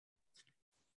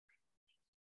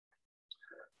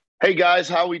Hey guys,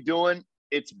 how we doing?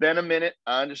 It's been a minute.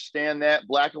 I understand that.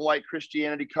 Black and white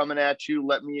Christianity coming at you.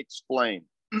 Let me explain.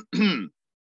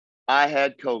 I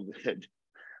had COVID.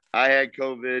 I had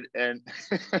COVID and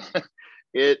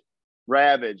it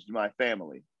ravaged my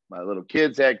family. My little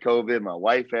kids had COVID. My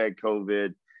wife had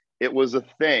COVID. It was a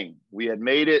thing. We had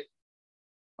made it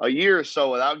a year or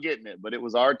so without getting it, but it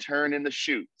was our turn in the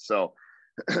chute. So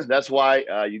that's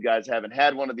why you guys haven't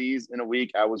had one of these in a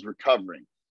week. I was recovering.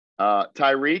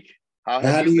 Tyreek, how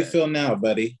have How you do you been? feel now,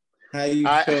 buddy? How do you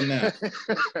feel now?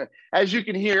 As you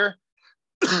can hear,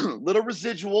 little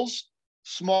residuals,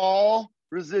 small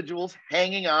residuals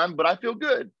hanging on, but I feel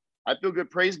good. I feel good.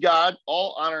 Praise God.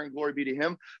 All honor and glory be to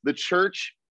him. The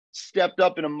church stepped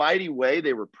up in a mighty way.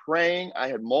 They were praying. I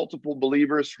had multiple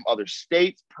believers from other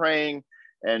states praying,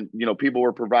 and people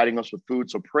were providing us with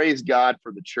food. So praise God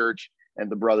for the church and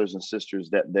the brothers and sisters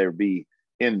that there be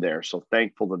in there. So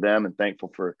thankful to them and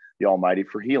thankful for the Almighty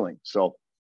for healing. So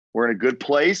we're in a good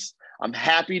place. I'm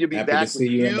happy to be Happy back to see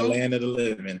with you in the land of the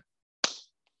living.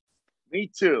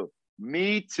 Me too.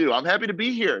 Me too. I'm happy to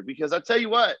be here because I tell you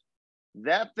what,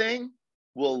 that thing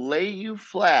will lay you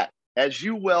flat, as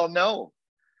you well know.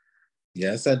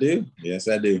 Yes, I do. Yes,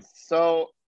 I do. So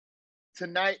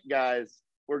tonight, guys,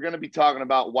 we're going to be talking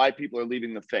about why people are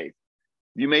leaving the faith.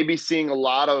 You may be seeing a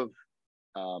lot of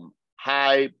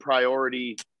high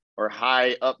priority or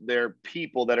high up there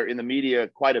people that are in the media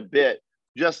quite a bit,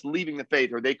 just leaving the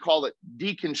faith, or they call it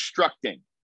deconstructing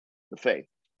the faith.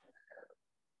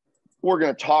 We're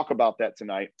going to talk about that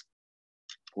tonight.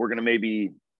 We're going to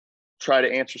maybe try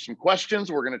to answer some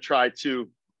questions. We're going to try to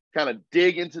kind of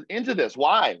dig into this.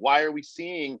 Why are we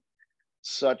seeing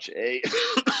such a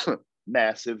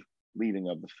massive leaving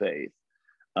of the faith?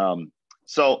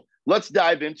 So let's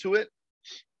dive into it.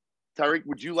 Tyreek,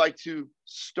 would you like to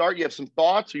start? You have some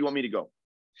thoughts, or you want me to go?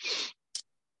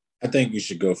 I think you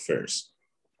should go first.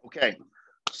 Okay.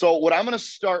 So what I'm going to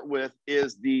start with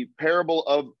is the parable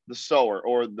of the sower,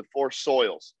 or the four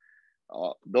soils.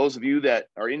 Those of you that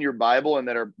are in your Bible and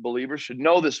that are believers should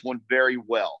know this one very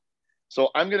well. So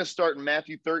I'm going to start in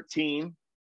Matthew 13,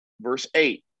 verse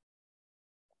 8.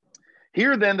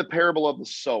 Hear then the parable of the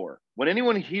sower. When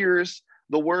anyone hears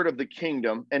the word of the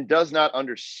kingdom and does not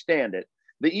understand it,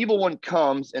 the evil one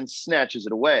comes and snatches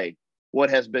it away, what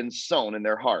has been sown in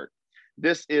their heart.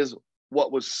 This is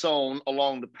what was sown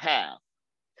along the path.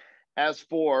 As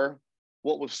for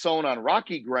what was sown on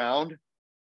rocky ground,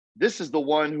 this is the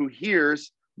one who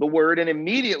hears the word and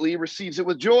immediately receives it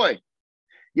with joy.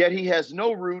 Yet he has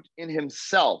no root in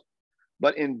himself,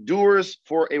 but endures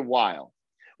for a while.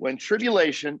 When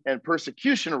tribulation and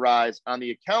persecution arise on the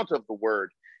account of the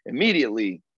word,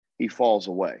 immediately he falls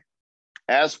away.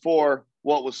 As for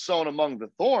what was sown among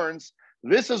the thorns,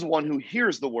 this is one who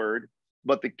hears the word,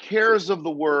 but the cares of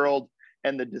the world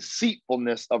and the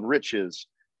deceitfulness of riches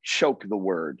choke the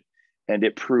word, and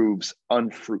it proves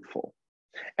unfruitful.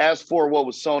 As for what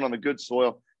was sown on the good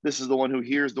soil, this is the one who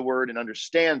hears the word and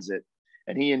understands it,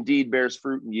 and he indeed bears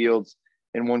fruit and yields,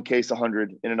 in one case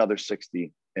 100, in another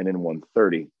 60, and in one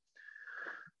 30.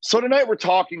 So tonight we're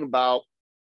talking about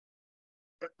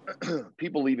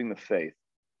people leaving the faith.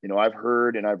 I've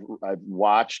heard and I've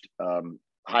watched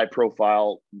high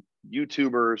profile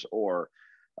YouTubers or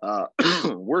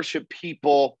worship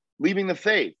people leaving the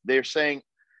faith. They're saying,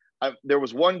 there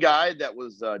was one guy that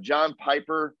was John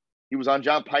Piper. He was on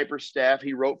John Piper's staff.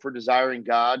 He wrote for Desiring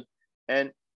God.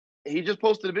 And he just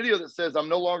posted a video that says, I'm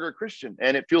no longer a Christian.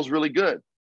 And it feels really good.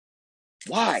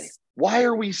 Why? Why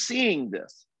are we seeing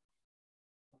this?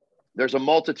 There's a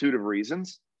multitude of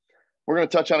reasons. We're going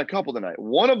to touch on a couple tonight.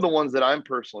 One of the ones that I'm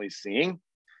personally seeing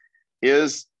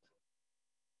is,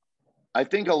 I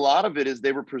think a lot of it is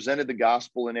they were presented the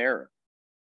gospel in error.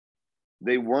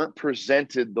 They weren't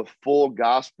presented the full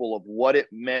gospel of what it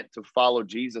meant to follow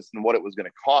Jesus and what it was going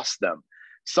to cost them.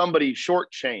 Somebody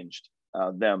shortchanged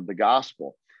them the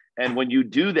gospel. And when you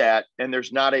do that, and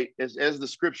there's not as the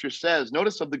scripture says,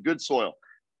 notice of the good soil,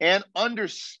 and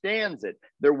understands it,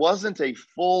 there wasn't a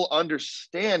full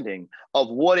understanding of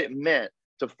what it meant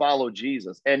to follow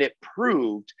Jesus. And it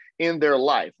proved in their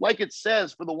life. Like it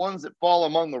says, for the ones that fall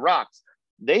among the rocks,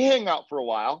 they hang out for a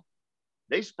while.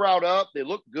 They sprout up. They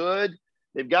look good.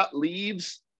 They've got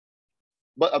leaves,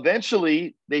 but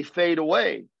eventually they fade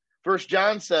away. First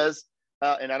John says,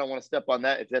 and I don't want to step on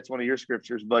that if that's one of your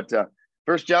scriptures, but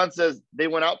First John says they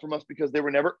went out from us because they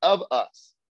were never of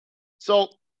us. So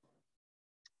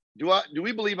do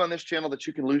we believe on this channel that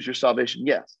you can lose your salvation?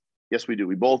 Yes. Yes, we do.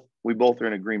 We both are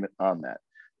in agreement on that.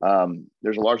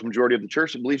 There's a large majority of the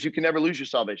church that believes you can never lose your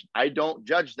salvation. I don't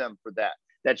judge them for that.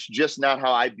 That's just not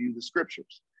how I view the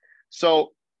scriptures.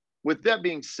 So with that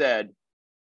being said,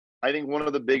 I think one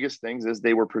of the biggest things is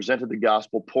they were presented the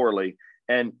gospel poorly,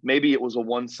 and maybe it was a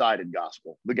one-sided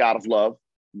gospel, the God of love,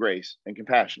 grace, and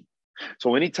compassion.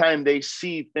 So anytime they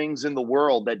see things in the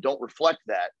world that don't reflect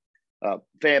that,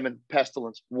 famine,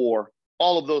 pestilence, war,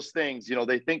 all of those things,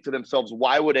 they think to themselves,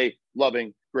 why would a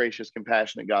loving, gracious,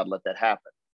 compassionate God let that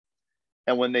happen?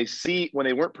 And when they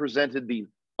weren't presented the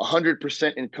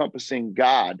 100% encompassing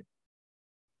God,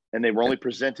 and they were only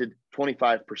presented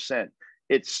 25%,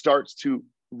 it starts to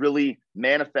really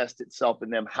manifest itself in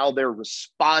them, how they're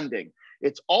responding.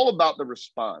 It's all about the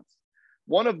response.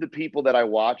 One of the people that I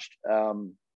watched,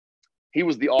 he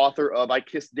was the author of I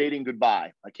Kissed Dating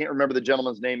Goodbye. I can't remember the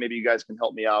gentleman's name. Maybe you guys can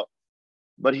help me out.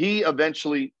 But he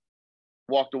eventually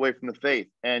walked away from the faith.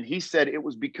 And he said it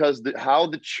was because how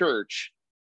the church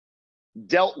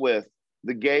dealt with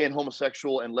the gay and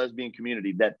homosexual and lesbian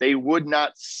community, that they would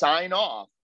not sign off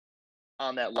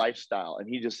on that lifestyle. And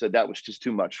he just said that was just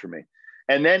too much for me.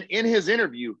 And then in his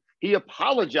interview, he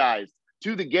apologized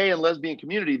to the gay and lesbian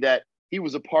community that he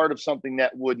was a part of something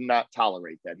that would not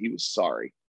tolerate that. He was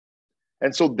sorry.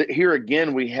 And so here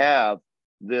again, we have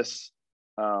this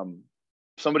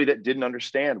somebody that didn't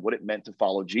understand what it meant to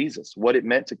follow Jesus, what it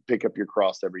meant to pick up your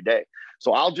cross every day.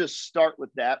 So I'll just start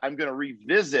with that. I'm going to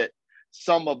revisit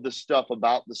some of the stuff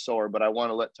about the sower, but I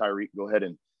want to let Tyreek go ahead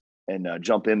and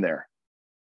jump in there.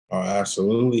 Oh,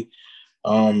 absolutely.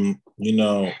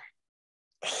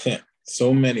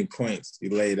 So many points you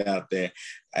laid out there.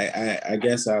 I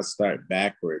guess I'll start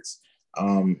backwards.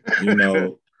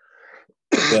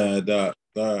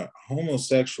 The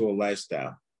homosexual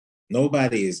lifestyle.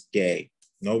 Nobody is gay.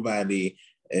 Nobody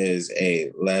is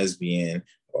a lesbian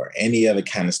or any other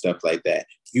kind of stuff like that.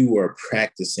 You are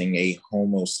practicing a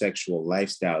homosexual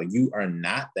lifestyle. You are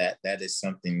not that. That is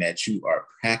something that you are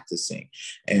practicing.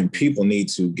 And people need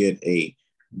to get a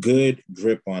good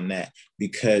grip on that,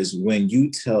 because when you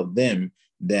tell them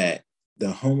that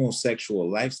the homosexual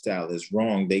lifestyle is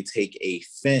wrong, they take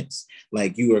offense,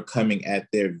 like you are coming at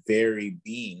their very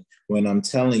being. When I'm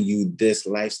telling you this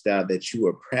lifestyle that you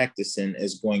are practicing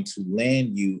is going to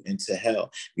land you into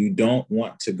hell. You don't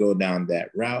want to go down that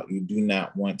route. You do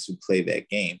not want to play that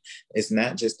game. It's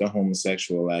not just a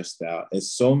homosexual lifestyle.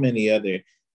 It's so many other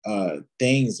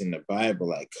things in the Bible,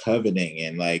 like coveting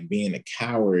and like being a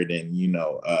coward and,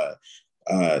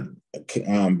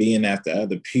 being after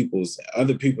other people's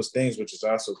things, which is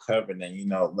also covered,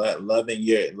 and loving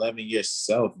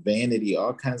yourself, vanity,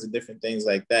 all kinds of different things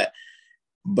like that.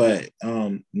 But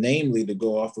namely, to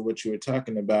go off of what you were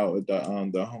talking about with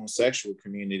the homosexual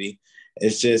community,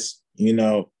 it's just,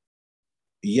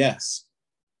 yes,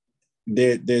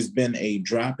 there's been a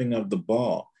dropping of the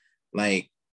ball. Like,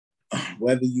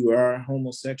 whether you are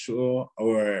homosexual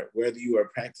or whether you are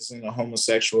practicing a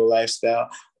homosexual lifestyle,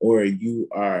 or you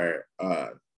are,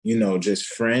 just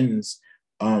friends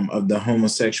of the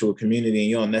homosexual community, and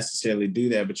you don't necessarily do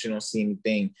that, but you don't see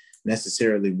anything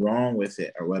necessarily wrong with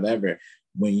it or whatever.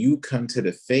 When you come to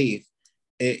the faith,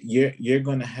 you're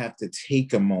going to have to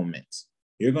take a moment.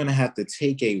 You're going to have to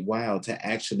take a while to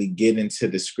actually get into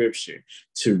the scripture,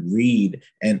 to read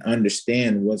and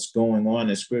understand what's going on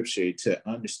in scripture, to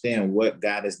understand what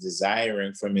God is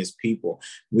desiring from his people.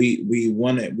 We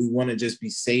want to just be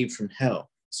saved from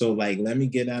hell. So, like, let me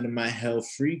get out of my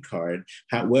hell-free card.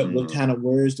 What kind of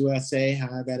words do I say? How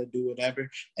I got to do whatever.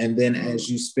 And then as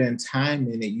you spend time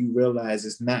in it, you realize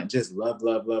it's not just love,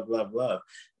 love, love, love, love.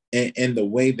 In the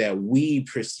way that we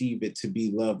perceive it to be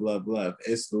love, love, love.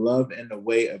 It's love in the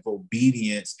way of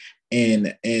obedience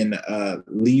and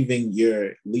leaving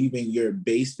your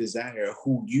base desire,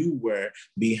 who you were,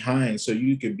 behind, so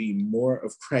you could be more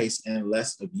of Christ and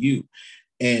less of you.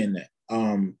 And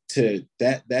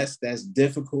that's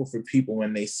difficult for people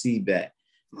when they see that.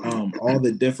 All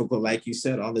the difficult, like you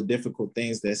said, all the difficult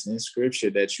things that's in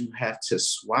scripture that you have to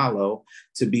swallow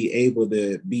to be able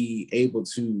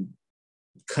to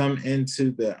come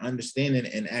into the understanding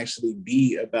and actually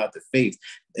be about the faith.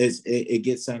 It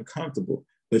gets uncomfortable,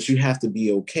 but you have to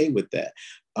be okay with that.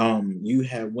 You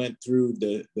have went through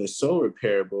the sower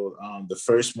parable. The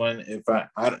first one, if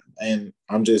I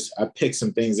picked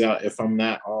some things out. If I'm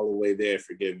not all the way there,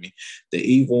 forgive me. The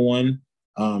evil one,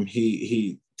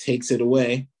 he takes it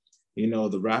away.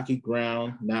 The rocky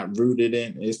ground, it's not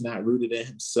rooted in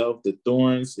himself, the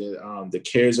thorns, the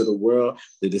cares of the world,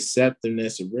 the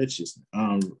deceptiveness of riches.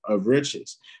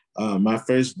 My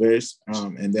first verse,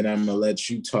 and then I'm gonna let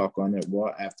you talk on it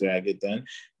after I get done.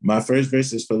 My first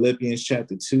verse is Philippians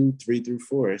chapter 2,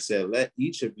 3-4. It said, "Let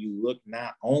each of you look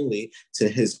not only to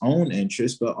his own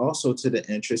interest, but also to the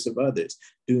interests of others.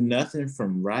 Do nothing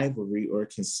from rivalry or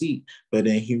conceit, but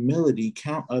in humility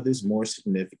count others more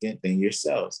significant than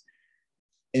yourselves."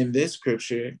 in this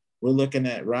scripture, we're looking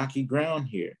at rocky ground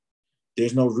here.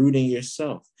 There's no root in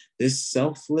yourself. The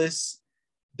selflessness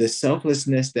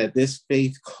that this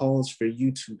faith calls for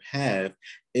you to have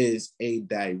is a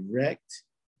direct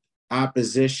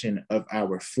opposition of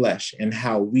our flesh, and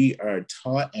how we are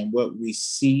taught and what we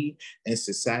see in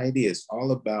society is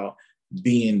all about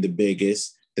being the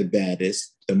biggest, the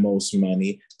baddest, the most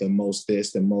money, the most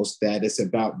this, the most that. It's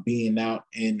about being out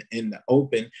in the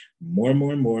open, more,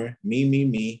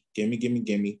 me,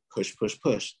 gimme, push.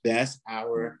 That's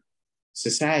our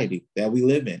society that we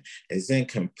live in. It's in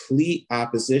complete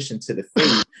opposition to the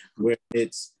faith, where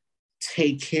it's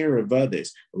take care of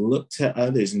others, look to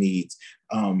others' needs,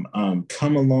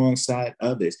 come alongside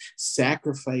others,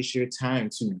 sacrifice your time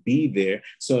to be there.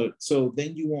 So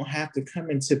then you won't have to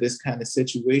come into this kind of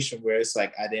situation where it's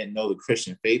like, I didn't know the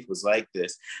Christian faith was like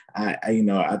this. I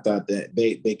thought that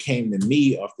they came to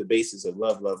me off the basis of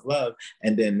love.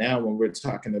 And then now when we're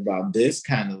talking about this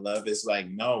kind of love, it's like,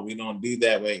 no, we don't do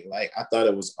that way. Like, I thought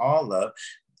it was all love.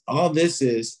 All this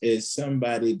is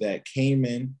somebody that came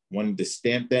in, wanted to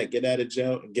stamp that get out of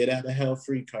hell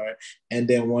free card, and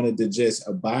then wanted to just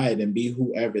abide and be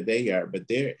whoever they are. But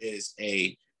there is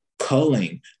a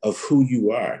culling of who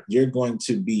you are. You're going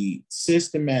to be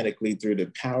systematically, through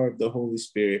the power of the Holy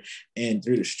Spirit and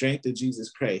through the strength of Jesus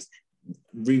Christ,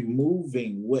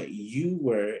 removing what you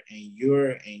were and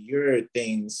your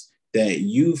things that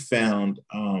you found,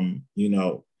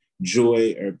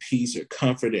 joy or peace or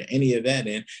comfort or any of that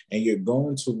in, and you're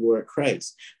going toward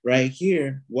Christ. Right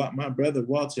here, what my brother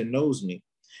Walter knows me,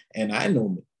 and I know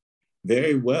me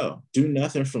very well. Do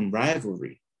nothing from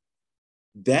rivalry.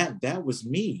 That was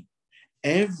me.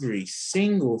 Every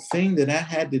single thing that I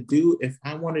had to do, if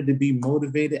I wanted to be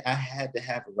motivated, I had to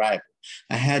have a rival.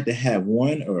 I had to have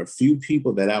one or a few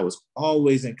people that I was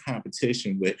always in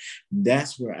competition with.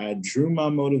 That's where I drew my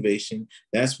motivation.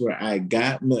 That's where I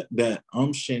got the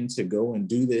umption to go and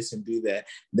do this and do that.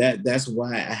 That's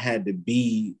why I had to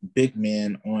be big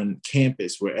man on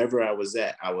campus. Wherever I was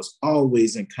at, I was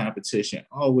always in competition,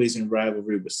 always in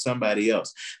rivalry with somebody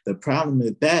else. The problem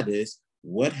with that is,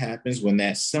 what happens when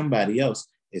that somebody else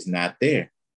is not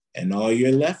there and all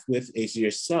you're left with is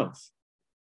yourself?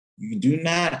 You do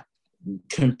not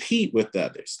compete with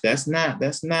others. That's not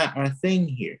our thing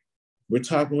here. We're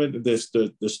talking about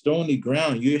the stony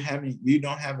ground. You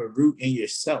don't have a root in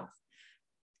yourself.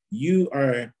 You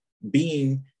are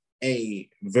being a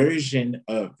version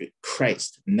of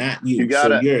Christ, not you.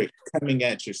 So you're coming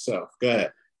at yourself. Go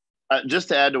ahead. Just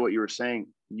to add to what you were saying,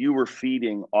 you were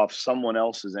feeding off someone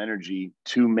else's energy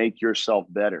to make yourself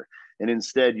better. And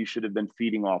instead, you should have been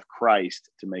feeding off Christ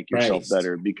to make yourself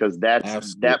better, because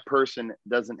that person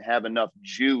doesn't have enough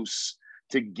juice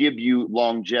to give you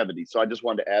longevity. So I just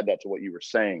wanted to add that to what you were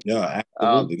saying. Yeah,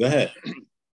 absolutely. Go ahead.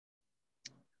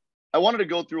 I wanted to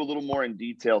go through a little more in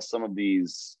detail some of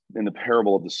these in the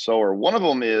parable of the sower. One of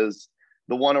them is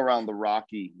the one around the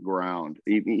rocky ground.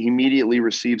 He immediately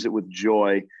receives it with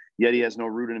joy. Yet he has no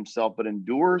root in himself, but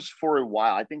endures for a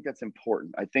while. I think that's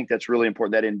important. I think that's really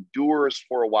important, that endures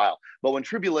for a while. But when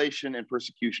tribulation and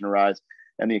persecution arise,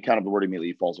 and the account of the word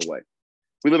immediately falls away.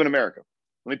 We live in America.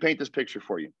 Let me paint this picture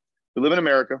for you. We live in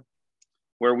America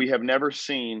where we have never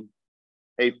seen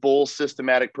a full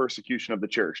systematic persecution of the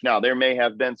church. Now, there may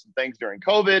have been some things during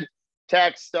COVID,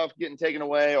 tax stuff getting taken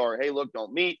away, or, hey, look,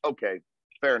 don't meet. Okay,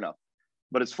 fair enough.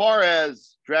 But as far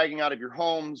as dragging out of your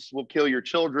homes, will kill your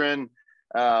children,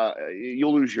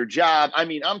 you'll lose your job. I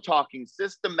mean, I'm talking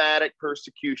systematic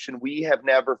persecution. We have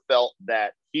never felt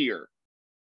that here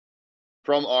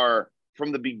from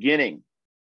the beginning.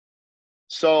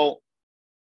 So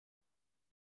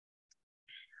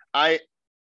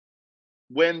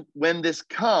when this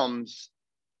comes,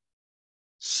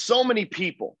 so many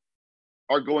people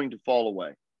are going to fall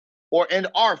away and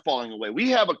are falling away. We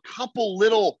have a couple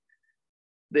little,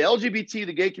 the LGBT,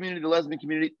 the gay community, the lesbian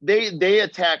community, they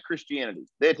attack Christianity.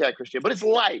 They attack Christianity, but it's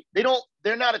light.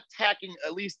 They're not attacking,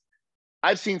 at least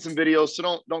I've seen some videos,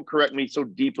 so don't correct me so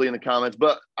deeply in the comments,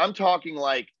 but I'm talking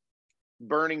like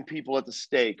burning people at the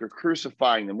stake or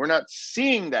crucifying them. We're not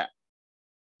seeing that.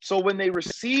 So when they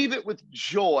receive it with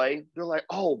joy, they're like,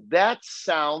 oh, that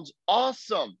sounds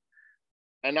awesome.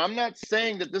 And I'm not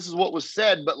saying that this is what was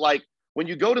said, but like, when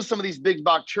you go to some of these big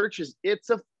box churches, it's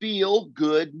a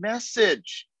feel-good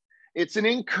message. It's an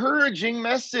encouraging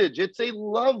message. It's a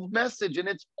love message, and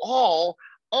it's all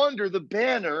under the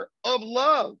banner of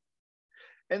love.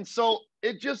 And so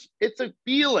it's a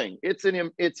feeling. It's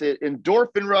an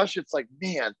endorphin rush. It's like,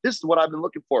 man, this is what I've been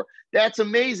looking for. That's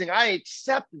amazing. I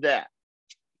accept that.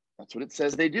 That's what it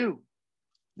says they do.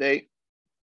 They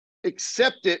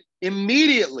accept it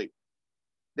immediately.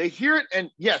 They hear it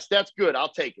and yes, that's good.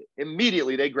 I'll take it.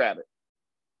 Immediately they grab it.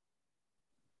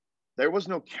 There was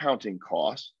no counting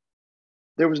cost.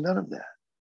 There was none of that.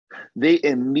 They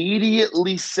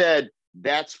immediately said,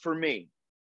 that's for me.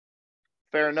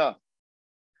 Fair enough.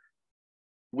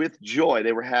 With joy,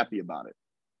 they were happy about it.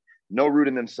 No root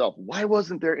in themselves. Why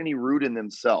wasn't there any root in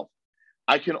themselves?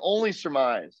 I can only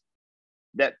surmise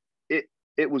that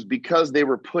it was because they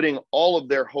were putting all of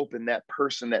their hope in that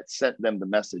person that sent them the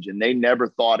message, and they never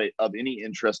thought it of any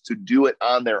interest to do it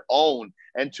on their own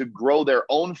and to grow their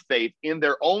own faith in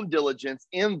their own diligence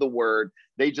in the word.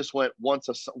 They just went once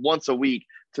a week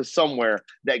to somewhere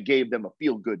that gave them a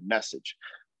feel-good message.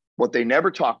 What they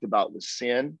never talked about was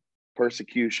sin,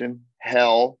 persecution,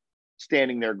 hell,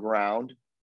 standing their ground,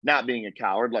 not being a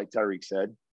coward, like Tyreek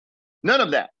said. None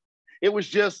of that. It was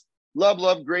just love,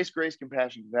 love, grace, grace,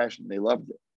 compassion, compassion. They loved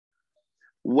it.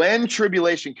 When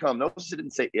tribulation comes, notice it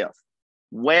didn't say if.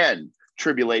 When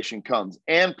tribulation comes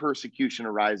and persecution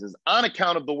arises on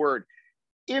account of the word,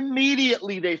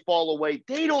 immediately they fall away.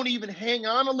 They don't even hang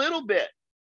on a little bit.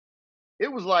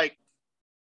 It was like,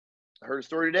 I heard a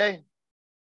story today.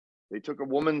 They took a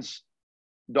woman's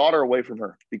daughter away from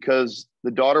her because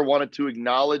the daughter wanted to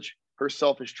acknowledge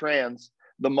herself as trans.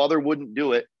 The mother wouldn't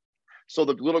do it. So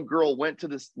the little girl went to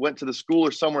the school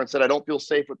or somewhere and said, I don't feel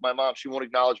safe with my mom. She won't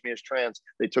acknowledge me as trans.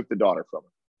 They took the daughter from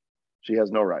her. She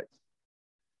has no rights.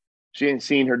 She ain't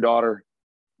seen her daughter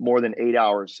more than 8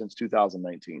 hours since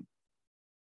 2019.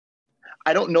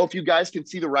 I don't know if you guys can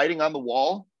see the writing on the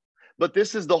wall, but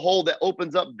this is the hole that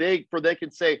opens up big for they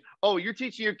can say, oh, you're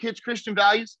teaching your kids Christian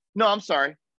values? No, I'm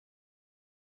sorry.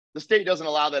 The state doesn't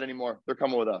allow that anymore. They're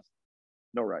coming with us.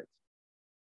 No rights.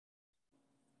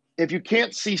 If you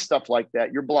can't see stuff like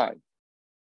that, you're blind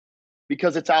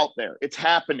because it's out there. It's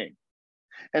happening.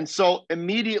 And so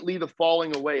immediately the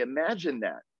falling away, imagine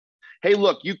that. Hey,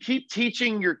 look, you keep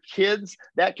teaching your kids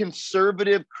that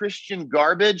conservative Christian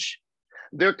garbage,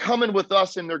 they're coming with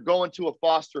us and they're going to a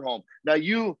foster home. Now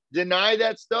you deny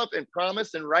that stuff and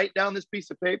promise and write down this piece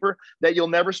of paper that you'll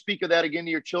never speak of that again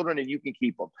to your children and you can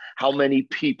keep them. How many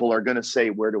people are going to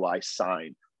say, where do I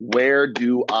sign? Where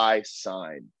do I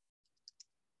sign?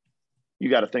 You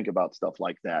got to think about stuff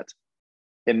like that.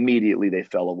 Immediately they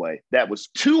fell away. That was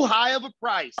too high of a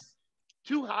price.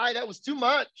 Too high. That was too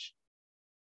much.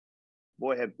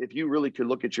 Boy, if you really could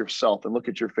look at yourself and look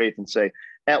at your faith and say,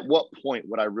 at what point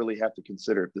would I really have to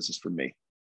consider if this is for me?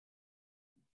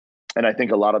 And I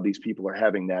think a lot of these people are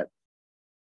having that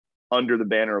under the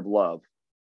banner of love.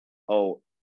 Oh,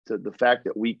 to the fact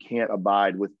that we can't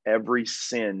abide with every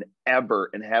sin ever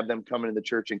and have them come into the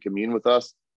church and commune with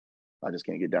us. I just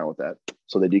can't get down with that.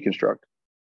 So they deconstruct.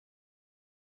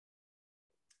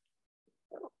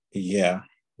 Yeah,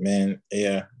 man.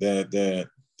 Yeah, the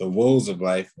woes of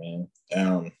life, man.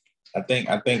 I think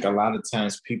a lot of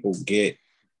times people get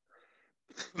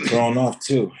thrown off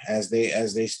too as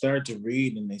they start to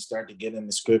read and they start to get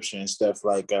into scripture and stuff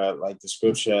like the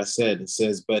scripture I said. It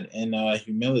says, but in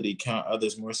humility count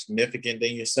others more significant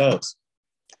than yourselves.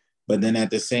 But then at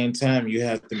the same time, you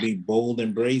have to be bold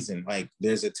and brazen. Like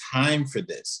there's a time for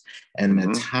this and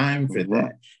a time for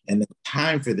that and a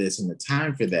time for this and a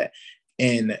time for that.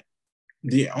 And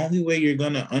the only way you're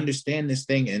going to understand this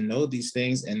thing and know these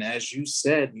things, and as you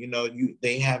said,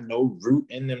 they have no root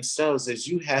in themselves, is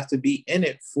you have to be in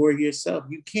it for yourself.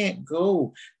 You can't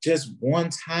go just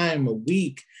one time a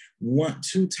week,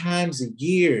 2 times a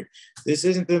year. This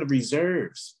isn't the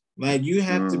reserves. Like you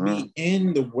have to be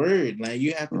in the word. Like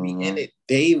you have to be in it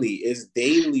daily. It's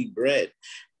daily bread.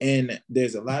 And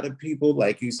there's a lot of people,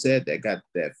 like you said, that got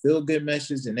that feel-good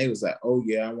message, and they was like, "Oh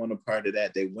yeah, I want a part of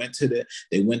that." They went to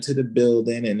the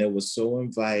building, and it was so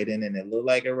inviting, and it looked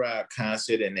like a rock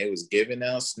concert, and they was giving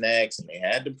out snacks, and they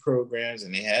had the programs,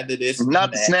 and they had the this,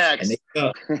 not the snacks, and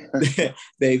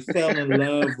they fell in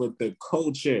love with the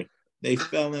culture. They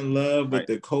fell in love with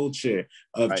the culture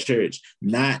of church,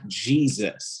 not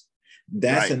Jesus.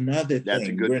 That's another thing. That's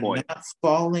a good point. Not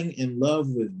falling in love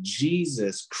with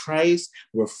Jesus Christ.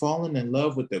 We're falling in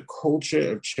love with the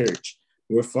culture of church.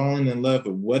 We're falling in love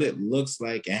with what it looks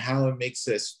like and how it makes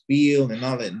us feel and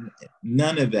all that.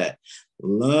 None of that.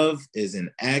 Love is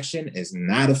an action, it's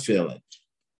not a feeling.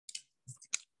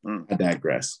 I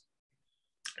digress.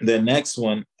 The next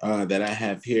one that I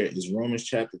have here is Romans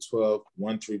chapter 12,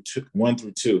 1 through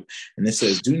 2. And it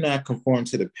says, do not conform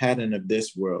to the pattern of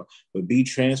this world, but be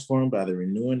transformed by the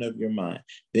renewing of your mind.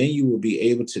 Then you will be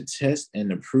able to test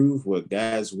and approve what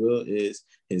God's will is,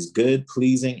 his good,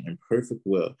 pleasing, and perfect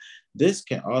will. This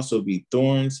can also be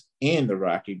thorns and the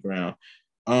rocky ground.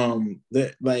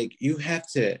 You have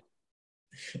to,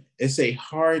 it's a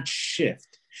hard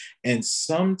shift. And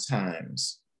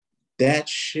sometimes that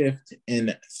shift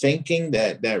in thinking,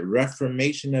 that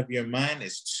reformation of your mind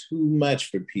is too much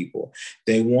for people.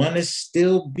 They want to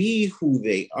still be who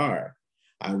they are.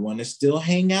 I want to still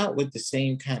hang out with the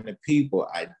same kind of people.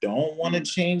 I don't want to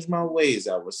change my ways.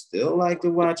 I would still like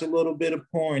to watch a little bit of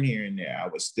porn here and there. I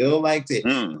would still like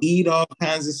to eat all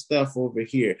kinds of stuff over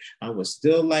here. I would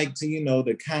still like to,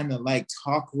 to kind of like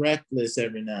talk reckless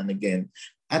every now and again.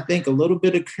 I think a little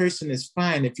bit of cursing is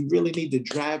fine if you really need to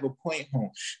drive a point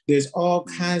home. There's all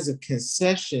kinds of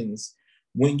concessions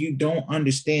when you don't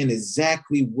understand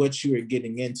exactly what you are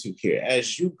getting into here.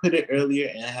 As you put it earlier,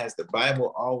 and as the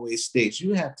Bible always states,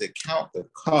 you have to count the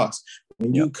cost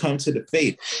when you come to the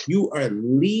faith. You are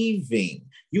leaving,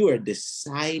 you are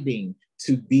deciding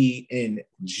to be in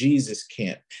Jesus'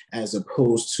 camp as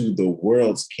opposed to the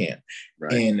world's camp.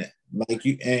 Right. And like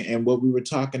and what we were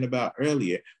talking about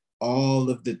earlier, all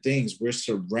of the things, we're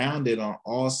surrounded on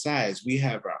all sides. We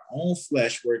have our own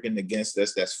flesh working against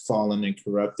us that's fallen and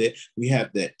corrupted. We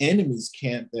have the enemy's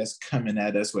camp that's coming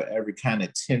at us with every kind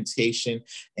of temptation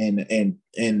and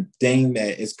thing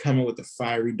that is coming with the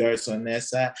fiery darts on that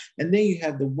side. And then you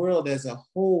have the world as a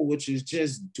whole, which is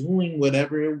just doing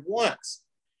whatever it wants.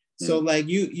 So like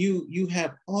you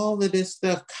have all of this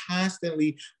stuff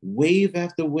constantly, wave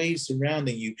after wave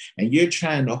surrounding you, and you're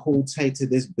trying to hold tight to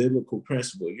this biblical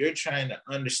principle. You're trying to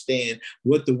understand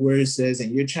what the word says,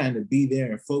 and you're trying to be there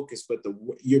and focus, but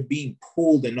you're being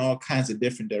pulled in all kinds of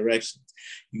different directions.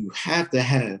 You have to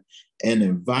have an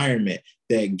environment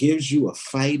that gives you a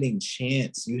fighting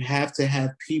chance. You have to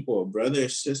have people,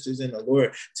 brothers, sisters in the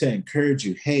Lord, to encourage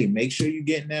you. Hey, make sure you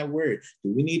get in that word.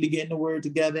 Do we need to get in the word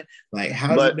together? Like,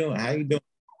 how's you doing? How you doing?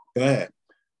 Go ahead.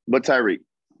 But Tyreek,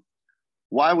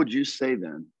 why would you say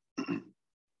then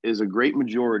is a great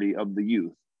majority of the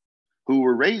youth who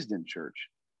were raised in church,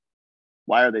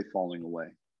 why are they falling away?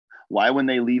 Why, when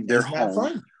they leave their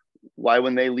home, why,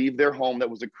 when they leave their home that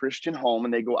was a Christian home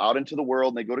and they go out into the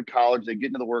world and they go to college, they get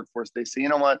into the workforce, they say, you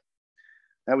know what?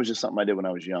 That was just something I did when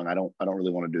I was young. I don't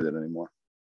really want to do that anymore.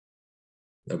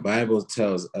 The Bible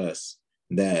tells us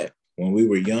that when we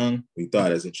were young, we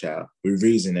thought as a child, we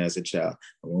reasoned as a child.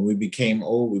 And when we became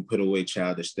old, we put away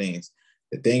childish things.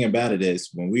 The thing about it is,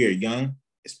 when we are young,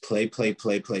 it's play, play,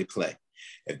 play, play, play.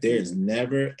 If there is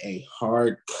never a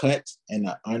hard cut and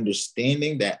an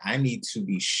understanding that I need to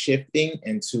be shifting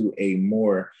into a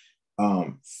more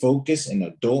focused and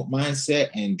adult mindset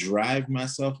and drive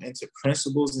myself into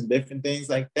principles and different things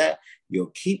like that,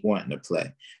 you'll keep wanting to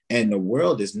play. And the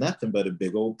world is nothing but a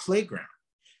big old playground.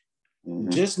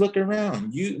 Just look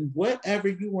around. Whatever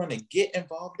you want to get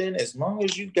involved in, as long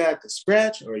as you got the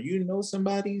scratch or you know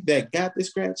somebody that got the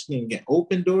scratch and can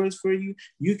open doors for you,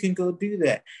 you can go do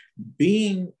that.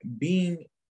 Being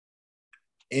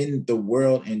in the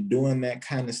world and doing that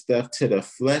kind of stuff to the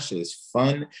flesh is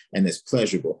fun and it's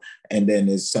pleasurable. And then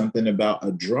there's something about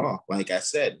a draw. Like I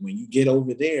said, when you get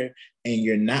over there and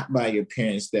you're not by your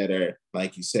parents that are,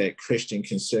 like you said, Christian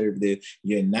conservative,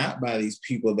 you're not by these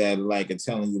people that are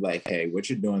telling you like, hey, what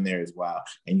you're doing there is wild.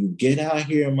 And you get out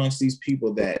here amongst these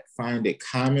people that find it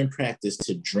common practice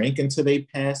to drink until they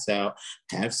pass out,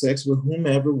 have sex with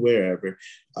whomever, wherever,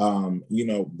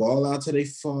 ball out till they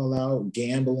fall out,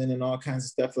 gambling and all kinds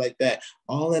of stuff like that.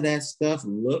 All of that stuff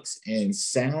looks and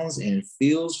sounds and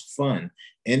feels fun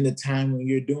in the time when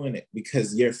you're doing it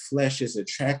because your flesh is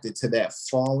attracted to that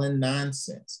fallen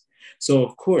nonsense. So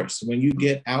of course, when you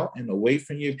get out and away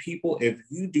from your people, if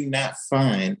you do not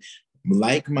find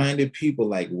like-minded people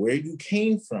like where you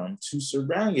came from to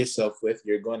surround yourself with,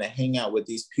 you're going to hang out with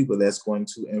these people that's going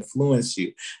to influence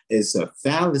you. It's a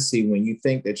fallacy when you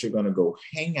think that you're going to go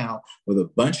hang out with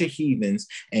a bunch of heathens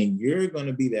and you're going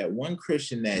to be that one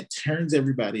Christian that turns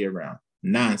everybody around.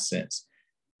 Nonsense.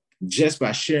 Just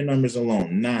by sheer numbers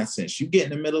alone, nonsense. You get in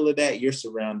the middle of that, you're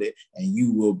surrounded and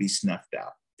you will be snuffed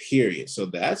out, period. So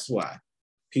that's why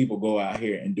people go out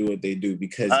here and do what they do,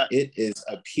 because it is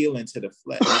appealing to the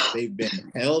flesh. They've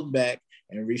been held back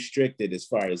and restricted as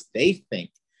far as they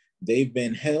think. They've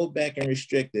been held back and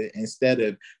restricted instead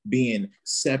of being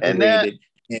separated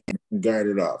and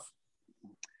guarded off.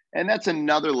 And that's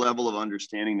another level of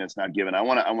understanding that's not given. I'm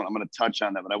going to touch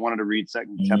on that, but I wanted to read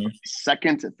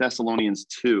Second Thessalonians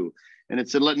 2. And it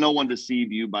said, let no one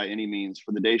deceive you by any means,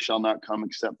 for the day shall not come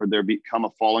except for there become a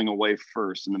falling away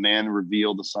first, and the man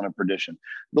revealed, the son of perdition.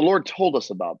 The Lord told us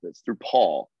about this through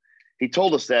Paul. He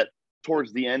told us that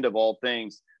towards the end of all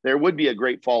things, there would be a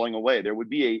great falling away. There would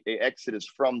be a exodus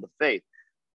from the faith.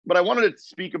 But I wanted to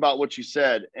speak about what you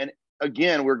said. And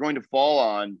again, we're going to fall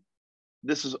on,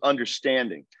 this is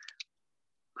understanding.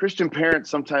 Christian parents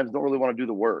sometimes don't really want to do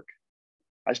the work.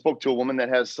 I spoke to a woman that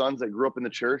has sons that grew up in the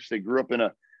church. They grew up in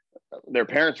a their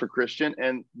parents were Christian,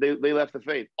 and they left the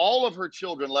faith. All of her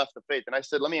children left the faith. And I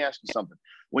said, let me ask you something.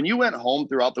 When you went home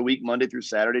throughout the week, Monday through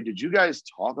Saturday, did you guys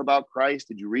talk about Christ?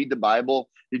 Did you read the Bible?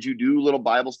 Did you do little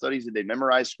Bible studies? Did they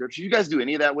memorize scripture? Did you guys do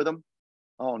any of that with them?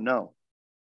 Oh, no.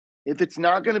 If it's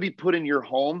not going to be put in your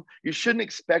home, you shouldn't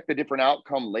expect a different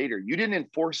outcome later. You didn't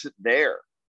enforce it there.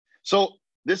 So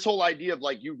this whole idea of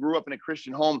like you grew up in a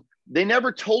Christian home, they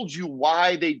never told you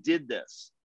why they did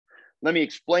this. Let me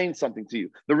explain something to you.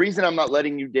 The reason I'm not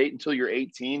letting you date until you're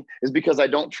 18 is because I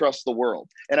don't trust the world.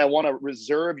 And I want to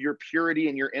reserve your purity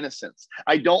and your innocence.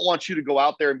 I don't want you to go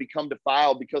out there and become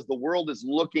defiled because the world is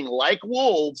looking like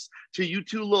wolves to you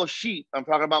two little sheep. I'm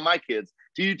talking about my kids,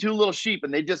 to you two little sheep,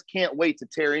 and they just can't wait to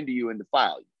tear into you and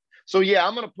defile you. So yeah,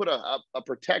 I'm going to put a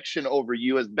protection over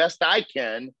you as best I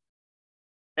can.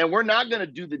 And we're not going to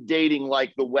do the dating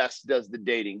like the West does the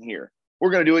dating here. We're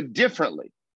going to do it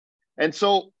differently. And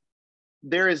so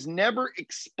there is never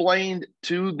explained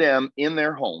to them in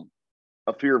their home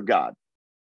a fear of God.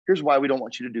 Here's why we don't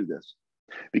want you to do this.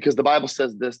 Because the Bible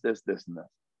says this, this, this, and this.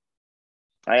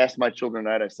 I asked my children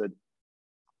tonight, I said,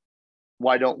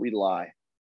 why don't we lie?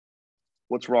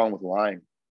 What's wrong with lying?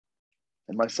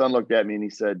 And my son looked at me and he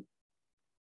said,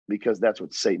 because that's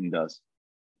what Satan does.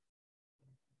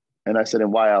 And I said,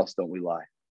 and why else don't we lie?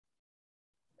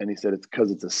 And he said, it's because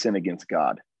it's a sin against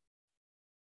God.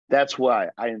 That's why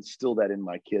I instill that in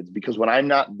my kids, because when I'm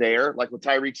not there, like what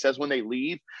Tyreek says, when they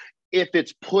leave, if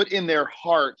it's put in their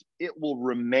heart, it will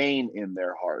remain in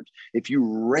their heart. If you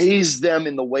raise them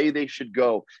in the way they should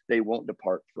go, they won't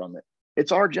depart from it.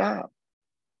 It's our job.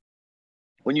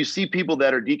 When you see people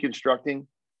that are deconstructing,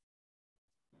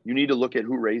 you need to look at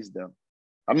who raised them.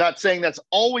 I'm not saying that's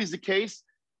always the case,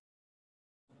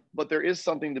 but there is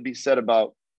something to be said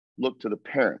about look to the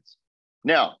parents.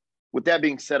 Now, with that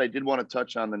being said, I did want to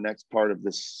touch on the next part of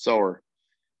this sower,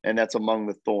 and that's among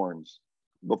the thorns.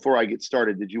 Before I get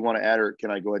started, did you want to add, or can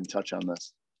I go ahead and touch on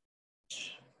this?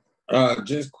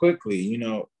 Just quickly,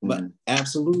 but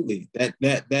absolutely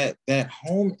that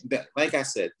home, that, like I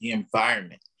said, the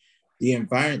environment,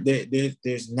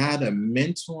 there's not a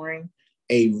mentoring,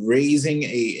 a raising,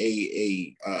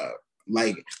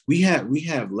 like we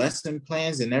have lesson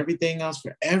plans and everything else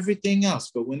for everything else,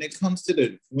 but when it comes to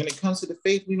the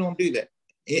faith, we don't do that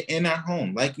in our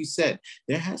home. Like you said,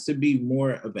 there has to be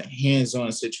more of a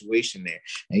hands-on situation there.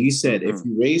 And you said, if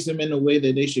you raise them in the way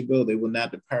that they should go, they will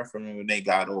not depart from it when they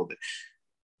got older.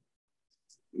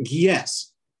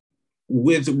 Yes,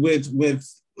 with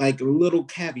like little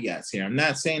caveats here. I'm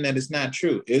not saying that it's not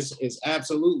true. It's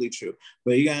absolutely true.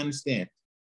 But you gotta understand,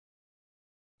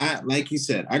 like you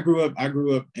said, I grew up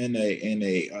in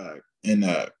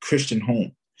a Christian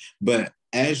home, but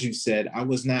as you said, I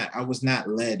was not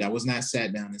led. I was not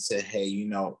sat down and said, hey,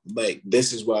 like,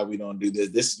 this is why we don't do this.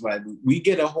 This is why we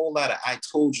get a whole lot of I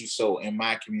told you so in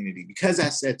my community because I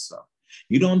said so.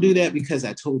 You don't do that because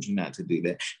I told you not to do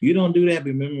that. You don't do that.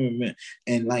 Remember.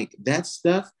 And like that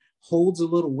stuff holds a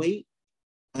little weight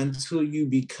until you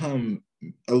become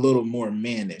a little more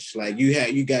mannish. Like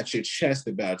you got your chest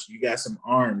about you got some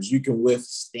arms, you can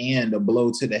withstand a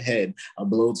blow to the head, a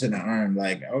blow to the arm.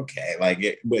 Like,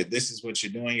 okay, but this is what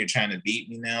you're doing, you're trying to beat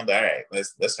me now. All right,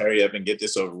 let's hurry up and get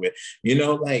this over with.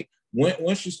 Like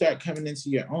once you start coming into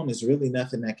your own, there's really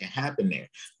nothing that can happen there.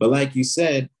 But like you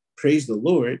said, praise the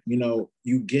Lord,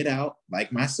 you get out,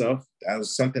 like myself. That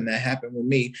was something that happened with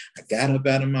me. I got up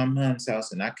out of my mom's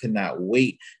house and I could not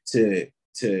wait to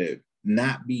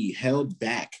not be held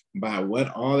back by what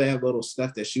all that little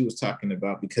stuff that she was talking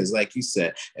about, because like you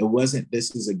said, it wasn't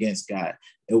this is against God.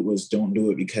 It was don't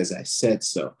do it because I said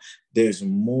so. There's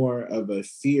more of a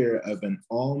fear of an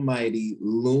almighty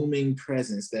looming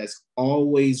presence that's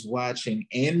always watching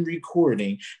and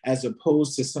recording, as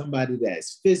opposed to somebody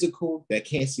that's physical that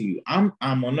can't see you. I'm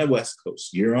on the West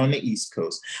Coast, you're on the East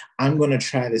Coast. I'm going to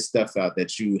try this stuff out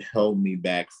that you held me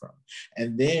back from.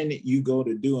 And then you go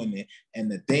to doing it, and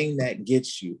the thing that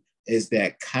gets you is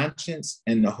that conscience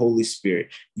and the Holy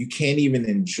Spirit. You can't even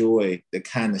enjoy the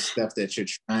kind of stuff that you're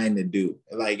trying to do.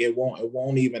 Like it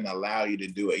won't even allow you to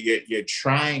do it. You're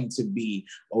trying to be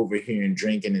over here and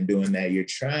drinking and doing that. You're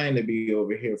trying to be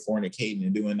over here fornicating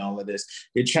and doing all of this.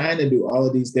 You're trying to do all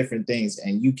of these different things,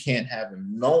 and you can't have a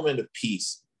moment of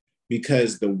peace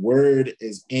because the word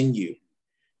is in you.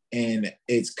 And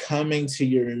it's coming to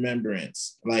your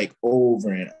remembrance like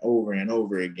over and over and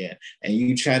over again. And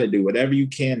you try to do whatever you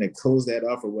can to close that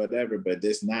off or whatever, but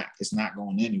it's not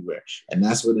going anywhere. And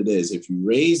that's what it is. If you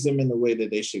raise them in the way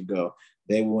that they should go,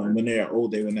 they will, when they're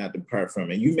old, they will not depart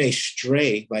from it. You may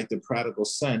stray like the prodigal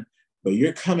son, but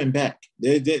you're coming back.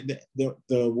 The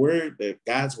word,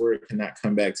 God's word cannot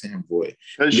come back to him void.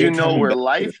 Because you know where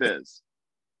life is.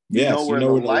 You know where the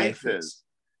life is.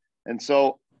 And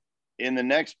so in the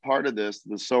next part of this,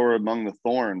 the sower among the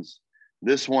thorns,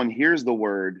 this one hears the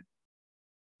word,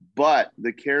 but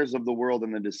the cares of the world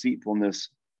and the deceitfulness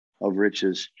of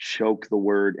riches choke the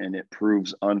word and it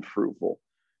proves unfruitful.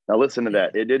 Now listen to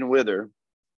that. It didn't wither.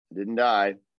 It didn't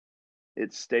die.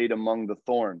 It stayed among the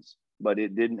thorns, but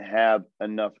it didn't have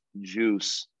enough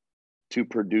juice to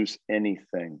produce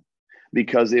anything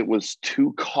because it was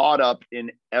too caught up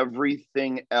in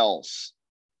everything else.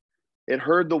 It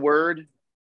heard the word,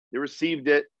 it received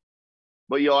it,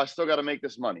 but I still got to make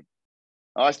this money.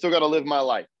 I still got to live my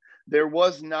life. There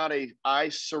was not a I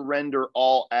surrender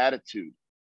all attitude.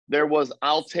 There was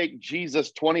I'll take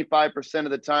Jesus 25%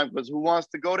 of the time because who wants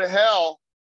to go to hell?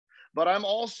 But I'm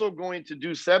also going to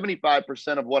do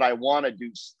 75% of what I want to do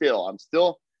still. I'm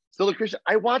still a Christian.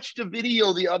 I watched a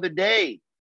video the other day.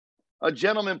 A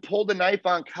gentleman pulled a knife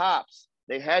on cops.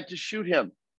 They had to shoot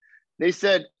him. They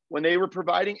said, when they were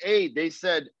providing aid, they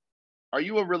said, "Are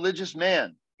you a religious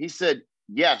man?" He said,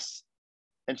 "Yes."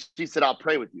 And she said, "I'll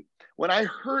pray with you." When I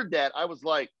heard that, I was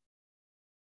like,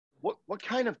 what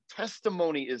kind of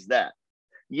testimony is that?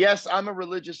 Yes, I'm a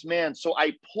religious man. So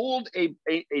I pulled a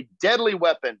deadly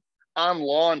weapon on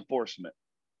law enforcement.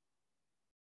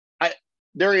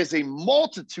 There is a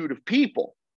multitude of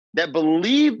people that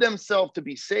believe themselves to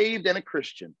be saved and a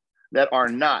Christian that are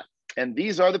not. And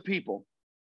these are the people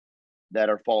that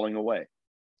are falling away.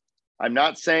 I'm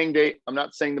not saying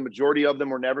the majority of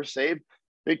them were never saved.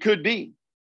 They could be.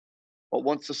 But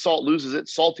once the salt loses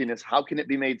its saltiness, how can it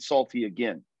be made salty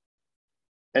again?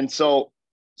 And so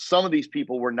some of these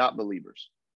people were not believers.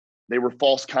 They were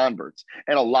false converts.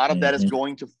 And a lot of that is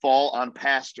going to fall on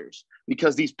pastors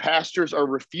because these pastors are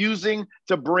refusing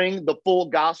to bring the full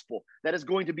gospel. That is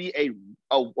going to be a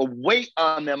weight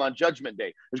on them on Judgment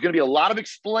Day. There's going to be a lot of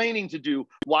explaining to do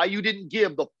why you didn't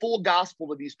give the full gospel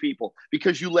to these people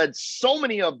because you led so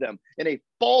many of them in a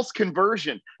false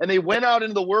conversion and they went out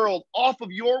into the world off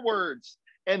of your words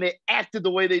and they acted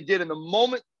the way they did. And the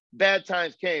moment bad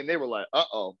times came, they were like,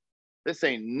 uh-oh. This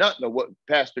ain't nothing of what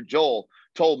Pastor Joel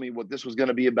told me what this was going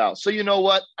to be about. So you know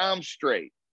what? I'm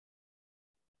straight.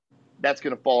 That's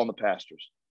going to fall on the pastors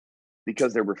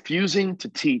because they're refusing to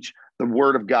teach the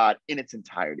word of God in its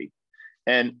entirety.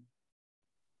 And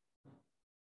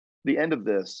the end of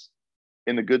this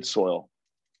in the good soil,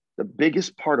 the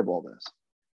biggest part of all this,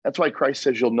 that's why Christ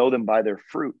says you'll know them by their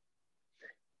fruit.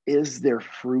 Is there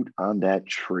fruit on that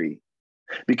tree?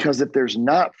 Because if there's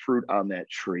not fruit on that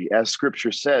tree, as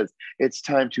scripture says, it's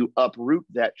time to uproot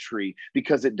that tree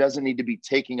because it doesn't need to be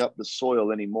taking up the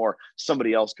soil anymore.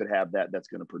 Somebody else could have that's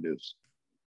going to produce.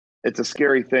 It's a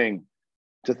scary thing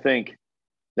to think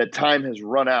that time has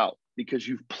run out because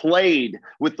you've played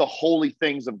with the holy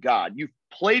things of God. You've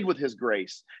played with his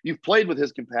grace. You've played with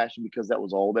his compassion because that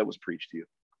was all that was preached to you.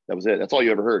 That was it. That's all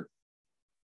you ever heard.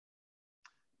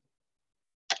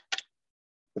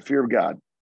 The fear of God.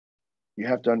 You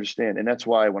have to understand. And that's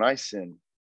why when I sin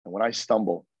and when I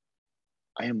stumble,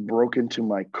 I am broken to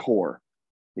my core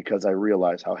because I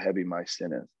realize how heavy my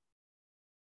sin is.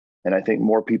 And I think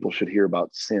more people should hear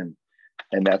about sin.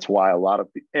 And that's why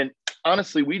and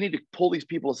honestly, we need to pull these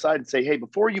people aside and say, hey,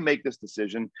 before you make this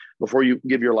decision, before you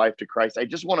give your life to Christ, I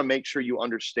just want to make sure you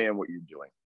understand what you're doing.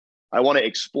 I want to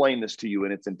explain this to you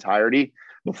in its entirety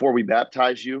before we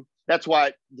baptize you. That's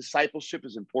why discipleship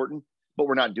is important, but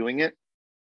we're not doing it.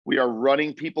 We are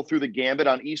running people through the gambit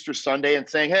on Easter Sunday and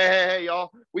saying, hey,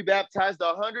 y'all, we baptized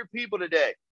 100 people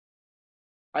today.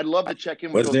 I'd love to check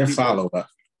in with those people. What's their follow-up?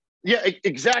 Yeah,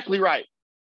 exactly right.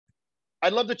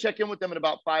 I'd love to check in with them in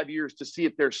about 5 years to see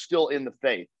if they're still in the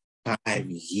faith. 5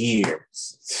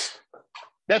 years.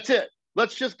 That's it.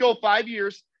 Let's just go 5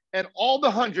 years and all the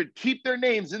 100 keep their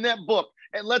names in that book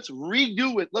and let's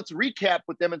redo it. Let's recap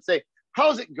with them and say,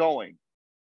 how's it going?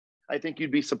 I think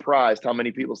you'd be surprised how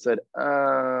many people said,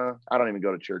 I don't even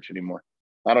go to church anymore.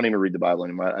 I don't even read the Bible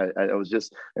anymore. I was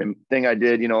just a thing I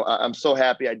did, I'm so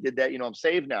happy I did that. I'm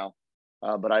saved now,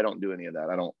 but I don't do any of that.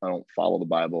 I don't follow the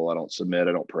Bible. I don't submit.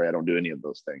 I don't pray. I don't do any of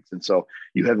those things. And so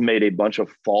you have made a bunch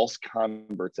of false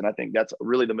converts. And I think that's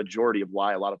really the majority of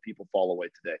why a lot of people fall away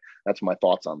today. That's my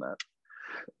thoughts on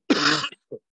that.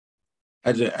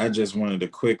 I just wanted to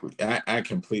quickly, I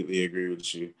completely agree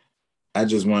with you. I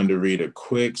just wanted to read a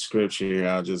quick scripture here.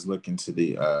 I'll just look into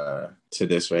to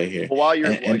this right here. Well, while you're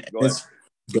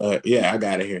go ahead. Yeah, I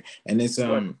got it here. And it's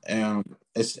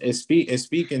It's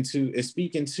speaking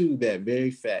to that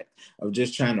very fact of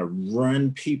just trying to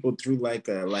run people through like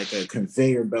a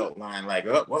conveyor belt line. Like,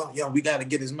 oh well, yo, we got to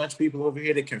get as much people over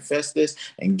here to confess this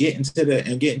and get into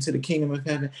the kingdom of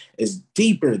heaven. It's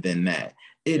deeper than that.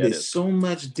 It is so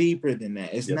much deeper than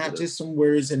that. It's not just some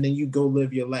words and then you go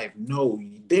live your life. No,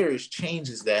 there is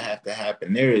changes that have to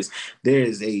happen. There is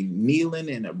a kneeling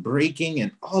and a breaking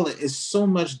and all it is so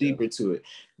much deeper to it.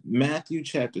 Matthew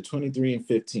chapter 23 and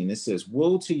 15, it says,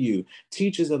 woe to you,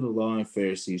 teachers of the law and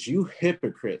Pharisees, you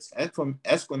hypocrites,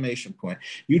 exclamation point.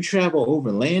 You travel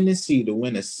over land and sea to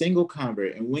win a single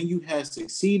convert, and when you have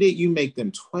succeeded, you make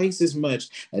them twice as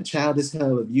much a child as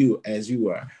hell of you as you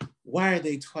are. Why are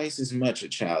they twice as much a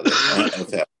child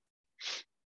of hell?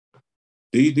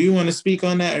 Do you want to speak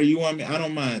on that, or you want me? I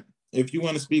don't mind. If you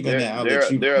want to speak on that, I'll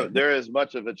let you. They're as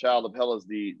much of a child of hell as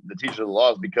the teacher of the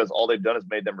laws, because all they've done is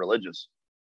made them religious.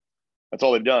 That's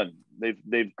all they've done.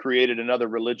 They've created another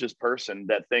religious person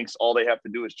that thinks all they have to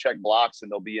do is check blocks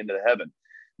and they'll be into heaven.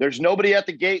 There's nobody at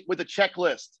the gate with a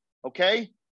checklist,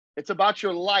 okay? It's about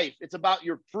your life. It's about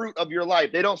your fruit of your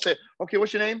life. They don't say, okay,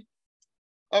 what's your name?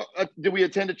 Did we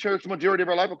attend a church the majority of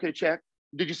our life? Okay, check.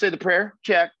 Did you say the prayer?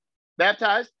 Check.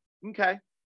 Baptized? Okay.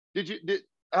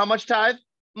 How much tithe?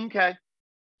 Okay.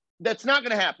 That's not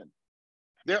going to happen.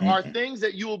 There are things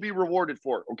that you will be rewarded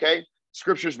for, okay?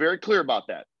 Scripture is very clear about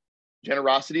that.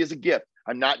 Generosity is a gift.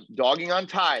 I'm not dogging on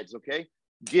tithes, okay?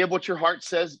 Give what your heart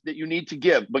says that you need to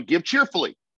give, but give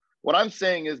cheerfully. What I'm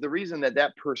saying is the reason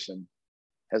that person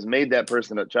has made that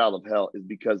person a child of hell is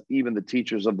because even the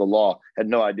teachers of the law had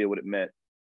no idea what it meant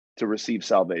to receive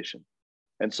salvation.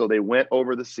 And so they went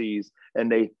over the seas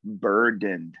and they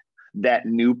burdened that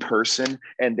new person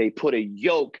and they put a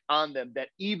yoke on them that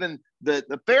even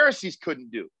the Pharisees couldn't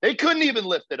do. They couldn't even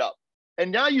lift it up.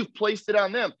 And now you've placed it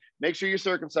on them. Make sure you're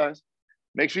circumcised.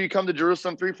 Make sure you come to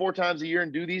Jerusalem 3-4 times a year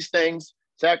and do these things,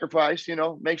 sacrifice,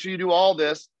 make sure you do all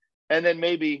this. And then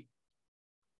maybe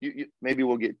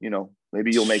we'll get,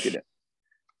 maybe you'll make it in.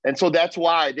 And so that's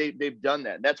why they've done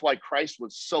that. That's why Christ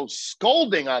was so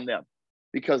scolding on them,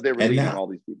 because they were leading all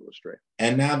these people astray.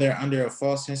 And now they're under a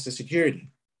false sense of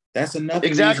security. That's another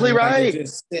exactly reason right. You're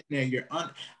just sitting there.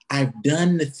 I've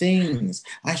done the things.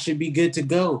 I should be good to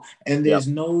go. And there's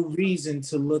no reason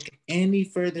to look any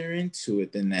further into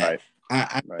it than that. Right.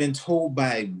 I've been told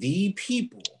by the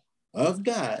people of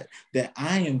God that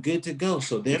I am good to go.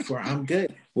 So therefore I'm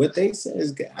good. What they say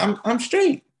is good. I'm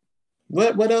straight.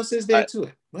 What else is there to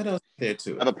it? What else is there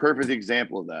to it? I have a perfect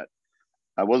example of that.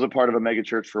 I was a part of a mega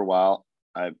church for a while.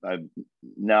 I've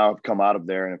now come out of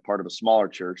there and a part of a smaller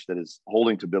church that is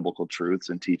holding to biblical truths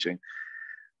and teaching.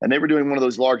 And they were doing one of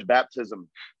those large baptism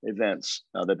events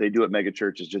that they do at mega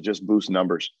churches to just boost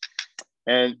numbers.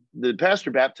 And the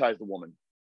pastor baptized a woman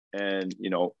and,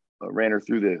 ran her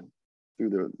through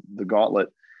the gauntlet.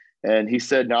 And he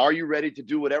said, now, are you ready to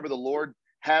do whatever the Lord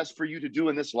has for you to do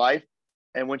in this life?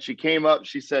 And when she came up,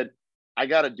 she said, I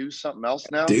got to do something else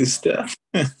now. Do stuff.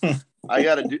 I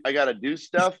got to do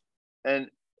stuff. And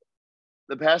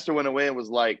the pastor went away and was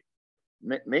like,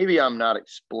 maybe I'm not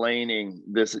explaining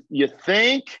this. You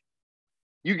think?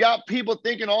 You got people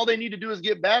thinking all they need to do is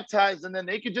get baptized and then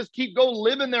they could just keep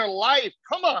living their life.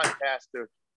 Come on, pastor.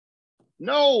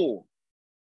 No.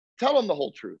 Tell them the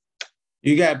whole truth.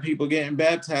 You got people getting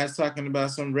baptized talking about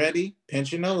some ready,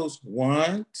 pinch your nose.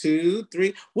 1, 2,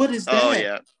 3. What is that? Oh,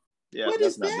 yeah. Yeah, what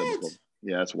that's is not that? biblical.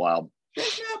 Yeah, that's wild.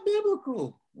 That's not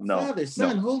biblical. No. Father,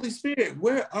 Son, no. Holy Spirit.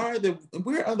 Where are the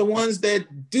ones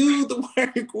that do the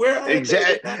work? Where are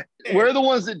exactly? We're the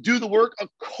ones that do the work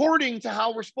according to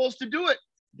how we're supposed to do it.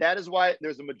 That is why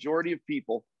there's a majority of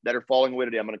people that are falling away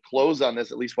today. I'm going to close on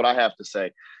this, at least what I have to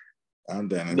say. I'm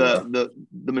done. The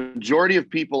majority of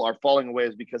people are falling away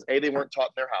is because A, they weren't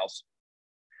taught in their house.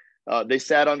 They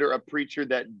sat under a preacher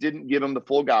that didn't give them the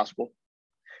full gospel,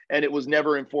 and it was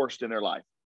never enforced in their life.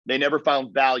 They never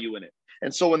found value in it.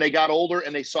 And so when they got older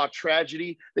and they saw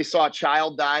tragedy, they saw a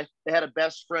child die, they had a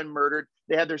best friend murdered,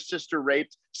 they had their sister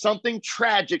raped, something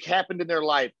tragic happened in their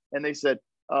life. And they said,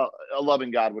 a loving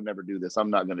God would never do this.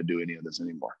 I'm not going to do any of this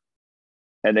anymore.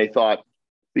 And they thought,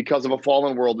 because of a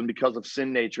fallen world and because of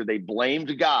sin nature, they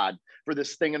blamed God for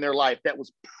this thing in their life that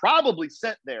was probably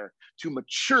sent there to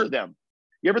mature them.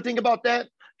 You ever think about that?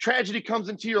 Tragedy comes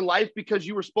into your life because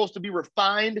you were supposed to be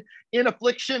refined in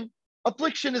affliction.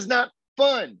 Affliction is not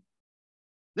fun.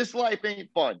 This life ain't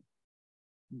fun.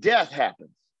 Death happens.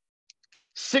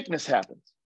 Sickness happens.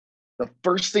 The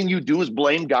first thing you do is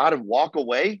blame God and walk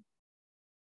away.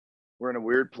 We're in a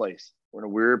weird place. We're in a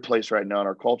weird place right now in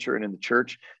our culture and in the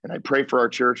church. And I pray for our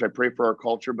church. I pray for our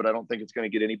culture, but I don't think it's going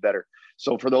to get any better.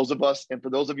 So for those of us, and for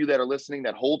those of you that are listening,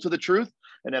 that hold to the truth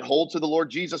and that hold to the Lord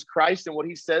Jesus Christ and what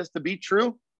he says to be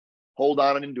true, hold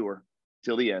on and endure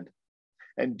till the end.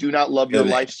 And do not love your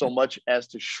life so much as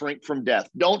to shrink from death.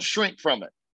 Don't shrink from it.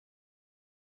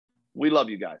 We love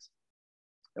you guys.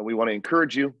 And we want to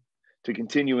encourage you to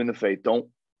continue in the faith. Don't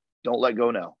let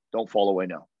go now. Don't fall away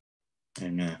now.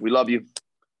 Amen. We love you,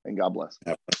 and God bless.